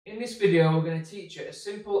In this video, we're going to teach you a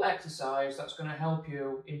simple exercise that's going to help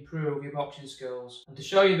you improve your boxing skills. And to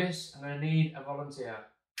show you this, I'm going to need a volunteer.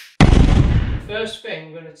 The first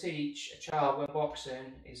thing we're going to teach a child when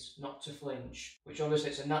boxing is not to flinch, which obviously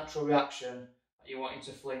it's a natural reaction that you're wanting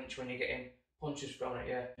to flinch when you're getting punches thrown at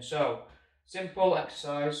you. So, simple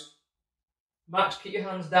exercise. Max, keep your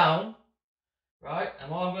hands down, right?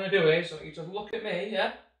 And all I'm going to do is, I want you to look at me,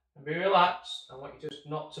 yeah? And be relaxed. I want you just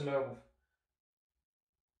not to move.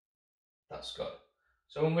 That's good.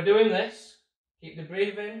 So when we're doing this, keep the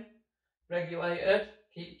breathing regulated,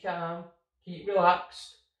 keep calm, keep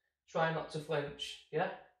relaxed, try not to flinch, yeah?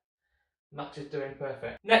 Max is doing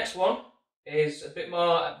perfect. Next one is a bit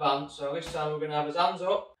more advanced, so this time we're going to have his hands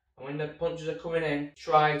up, and when the punches are coming in,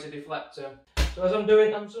 try to deflect them. So as I'm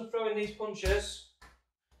just throwing these punches,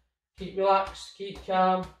 keep relaxed, keep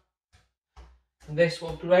calm, and this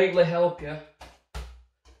will greatly help you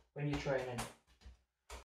when you're training.